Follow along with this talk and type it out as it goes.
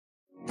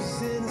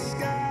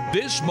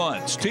This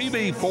month's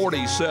TV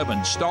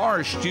 47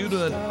 Star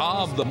Student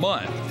of the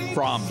Month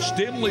from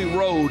Stemley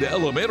Road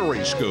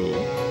Elementary School.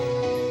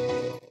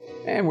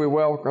 And we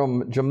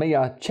welcome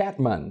Jamia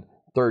Chatman,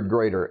 third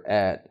grader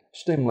at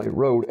Stemley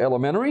Road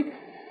Elementary.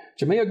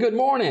 Jamia, good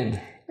morning.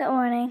 Good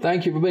morning.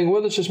 Thank you for being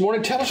with us this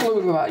morning. Tell us a little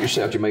bit about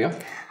yourself, Jamia.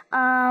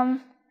 I'm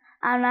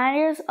 9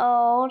 years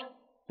old.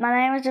 My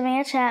name is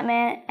Jamia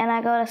Chatman, and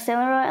I go to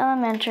Stemley Road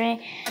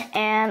Elementary,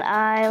 and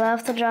I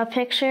love to draw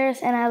pictures,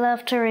 and I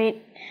love to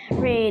read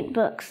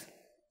books.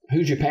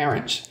 Who's your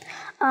parents?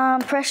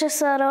 Precious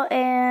Subtle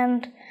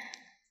and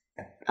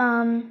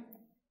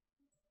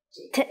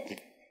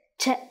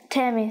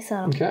Tammy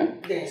Subtle. Okay.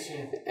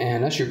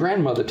 And that's your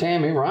grandmother,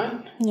 Tammy,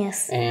 right?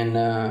 Yes. And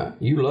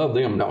you love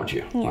them, don't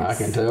you?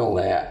 Yes. I can tell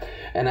that.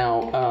 And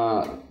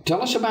now,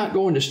 tell us about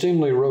going to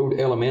Stemley Road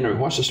Elementary.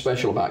 What's so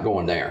special about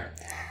going there?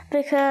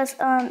 Because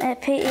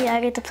at PE,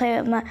 I get to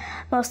play with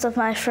most of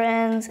my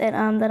friends,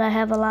 and that I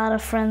have a lot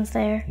of friends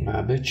there.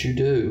 I bet you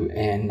do.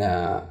 And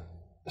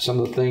some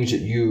of the things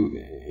that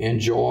you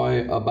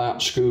enjoy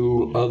about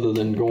school other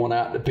than going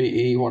out to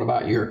PE, what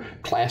about your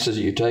classes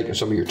that you take and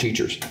some of your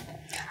teachers?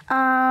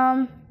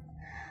 In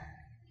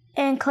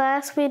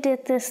class, we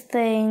did this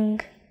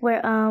thing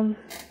where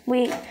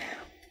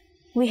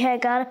we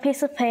had got a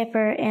piece of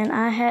paper, and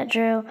I had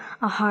drew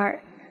a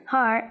heart,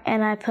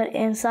 and I put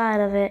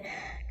inside of it,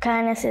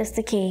 kindness is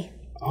the key.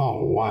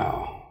 Oh,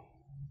 wow.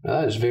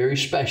 That is very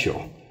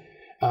special.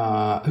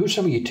 Who's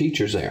some of your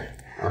teachers there?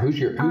 Or who's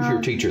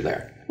your teacher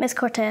there? Miss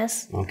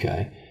Cortez.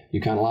 Okay. You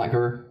kind of like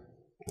her?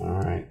 All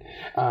right.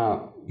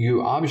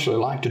 You obviously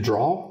like to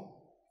draw?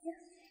 Yes.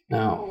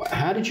 Now,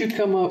 how did you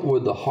come up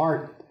with the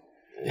heart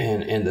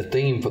and the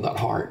theme for that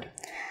heart?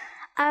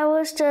 I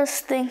was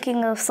just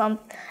thinking of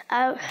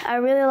I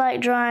really like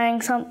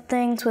drawing some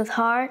things with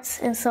hearts,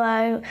 and so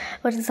I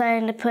was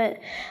deciding to put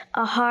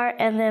a heart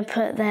and then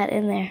put that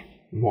in there.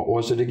 What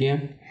was it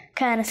again?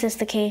 Kindness is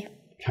the key.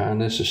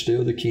 Kindness is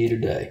still the key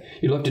today.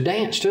 You love to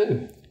dance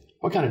too.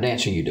 What kind of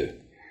dancing you do?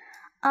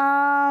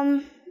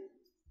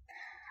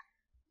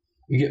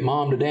 You get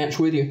mom to dance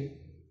with you?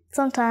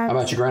 Sometimes. How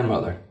about your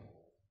grandmother?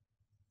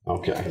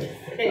 Okay.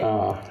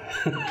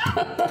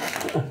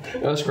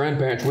 Us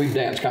grandparents, we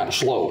dance kind of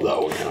slow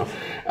though, you know.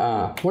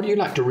 What do you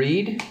like to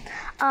read?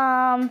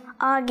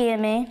 I'll give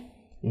me.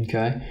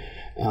 Okay.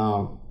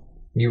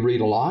 You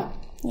read a lot?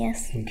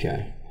 Yes.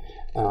 Okay.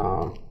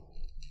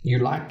 You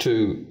like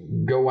to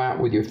go out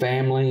with your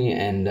family,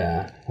 and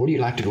what do you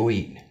like to go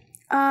eat?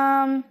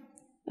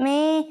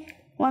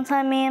 One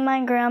time me and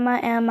my grandma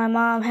and my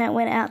mom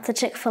went out to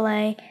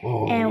Chick-fil-A,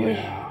 and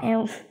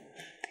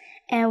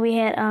we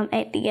had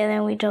ate together,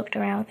 and we joked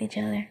around with each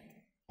other.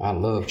 I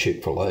love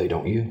Chick-fil-A,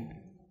 don't you?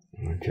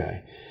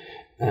 Okay.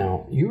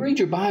 Now, you read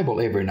your Bible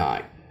every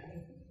night.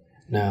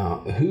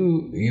 Now,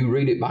 you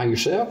read it by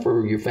yourself,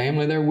 or your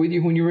family there with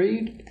you when you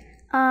read?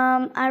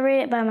 I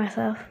read it by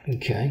myself.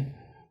 Okay.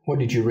 What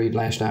did you read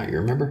last night, you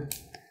remember?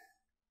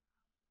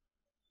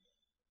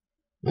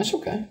 That's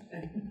okay.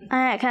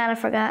 I kind of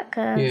forgot,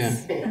 because...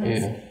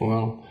 Yeah.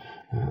 Well,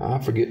 I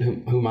forget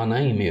who my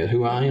name is,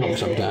 who I am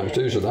sometimes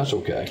too, so that's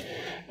okay.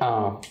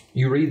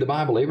 You read the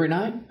Bible every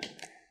night?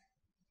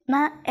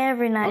 Not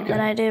every night, okay. But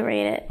I do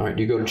read it. All right.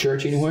 Do you go to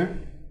church anywhere?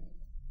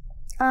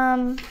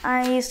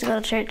 I used to go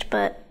to church,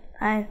 but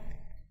I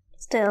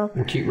still...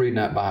 Well, keep reading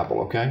that Bible,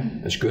 okay?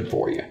 That's good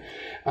for you.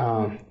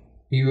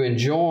 You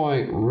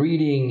enjoy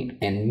reading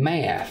and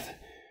math.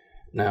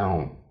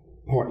 Now,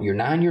 you're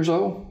 9 years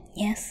old?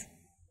 Yes.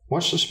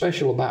 What's so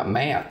special about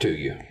math to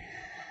you?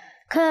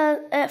 Because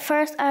at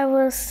first I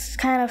was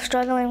kind of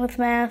struggling with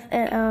math,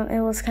 and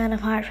it was kind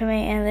of hard for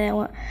me, and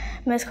then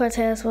Miss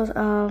Cortez was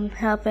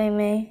helping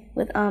me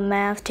with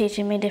math,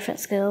 teaching me different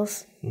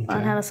skills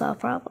on how to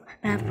solve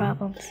math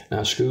problems.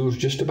 Now school's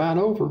just about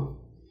over.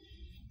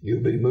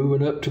 You'll be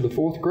moving up to the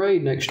 4th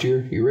grade next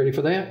year. You ready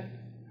for that?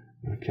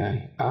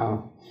 Okay.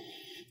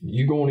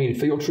 You go on any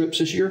field trips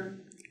this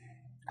year?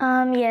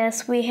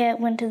 Yes, we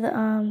went to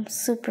the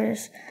Super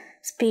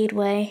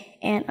Speedway,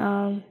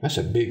 and that's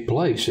a big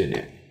place, isn't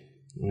it?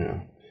 Yeah.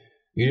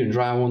 You didn't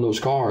drive one of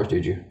those cars,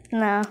 did you?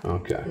 No.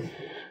 Okay.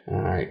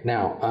 All right.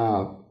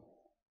 Now,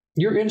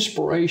 your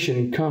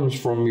inspiration comes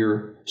from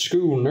your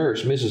school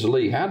nurse, Mrs.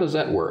 Lee. How does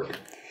that work?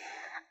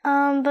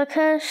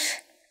 Because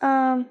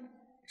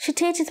she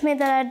teaches me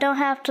that I don't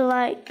have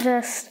to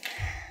just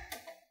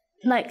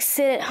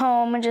sit at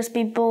home and just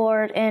be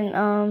bored,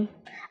 and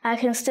I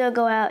can still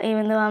go out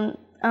even though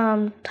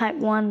I'm type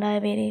 1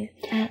 diabetes.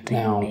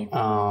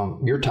 Now,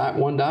 you're type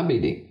 1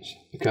 diabetes,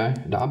 okay?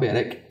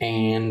 Diabetic,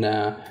 and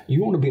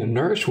you want to be a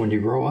nurse when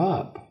you grow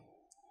up.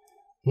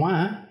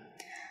 Why?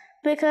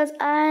 Because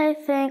I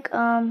think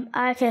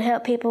I can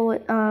help people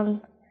with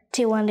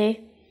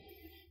T1D.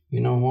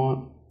 You know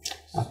what?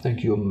 I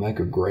think you'll make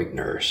a great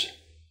nurse.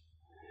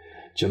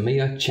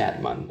 Jamia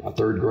Chatman, a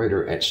 3rd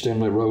grader at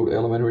Stemley Road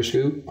Elementary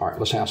School. All right,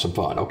 let's have some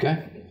fun,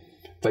 okay?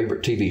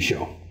 Favorite TV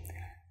show?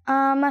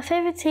 My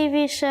favorite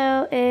TV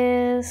show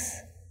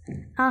is,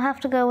 I'll have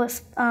to go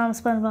with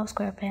SpongeBob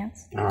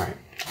SquarePants. All right.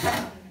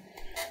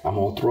 I'm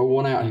going to throw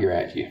one out here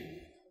at you.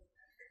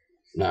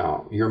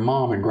 Now, your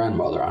mom and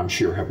grandmother, I'm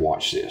sure, have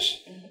watched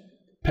this.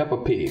 Peppa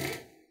Pig.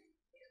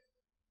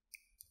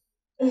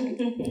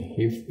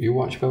 You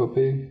watch Peppa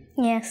Pig?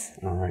 Yes.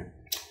 All right.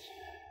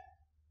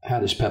 How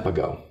does Peppa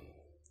go?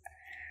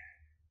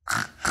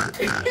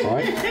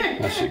 Right?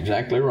 That's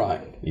exactly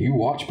right. You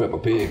watch Peppa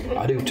Pig.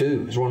 I do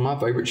too. It's one of my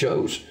favorite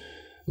shows.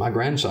 My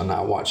grandson and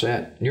I watch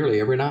that nearly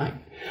every night.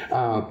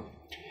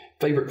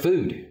 Favorite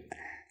food?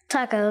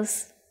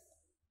 Tacos.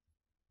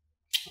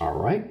 All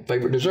right.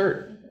 Favorite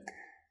dessert?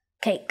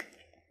 Cake.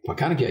 What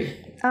kind of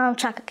cake?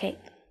 Chocolate cake.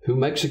 Who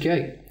makes the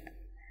cake?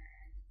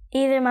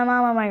 Either my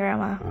mom or my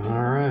grandma.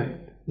 All right.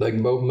 They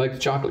can both make the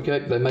chocolate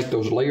cake. They make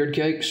those layered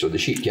cakes or the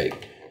sheet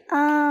cake?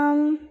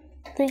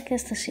 I think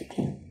it's the sheet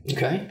cake.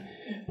 Okay.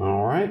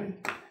 All right.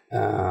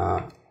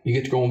 You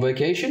get to go on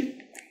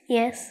vacation?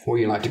 Yes. Where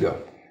you like to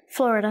go?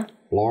 Florida.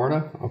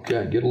 Florida?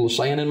 Okay. Get a little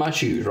sand in my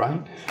shoes,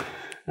 right?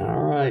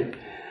 All right.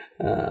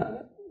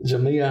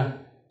 Jamia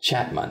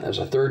Chatman is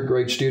a third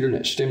grade student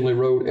at Stemley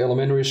Road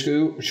Elementary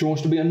School. She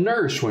wants to be a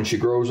nurse when she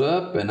grows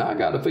up, and I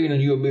got a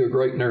feeling you'll be a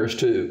great nurse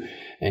too.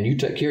 And you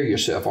take care of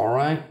yourself, all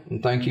right?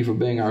 And thank you for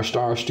being our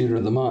Star Student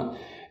of the Month.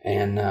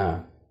 And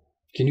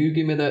can you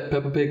give me that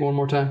Peppa Pig one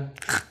more time?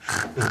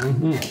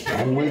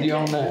 I'm with you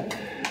on that.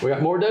 We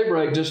got more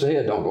Daybreak just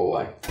ahead. Don't go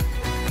away.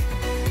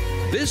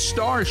 This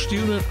Star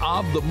Student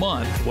of the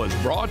Month was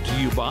brought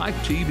to you by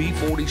TV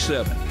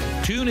 47.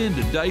 Tune in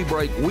to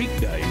Daybreak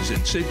weekdays at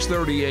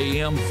 6:30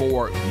 a.m.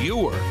 for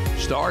your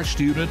Star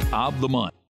Student of the Month.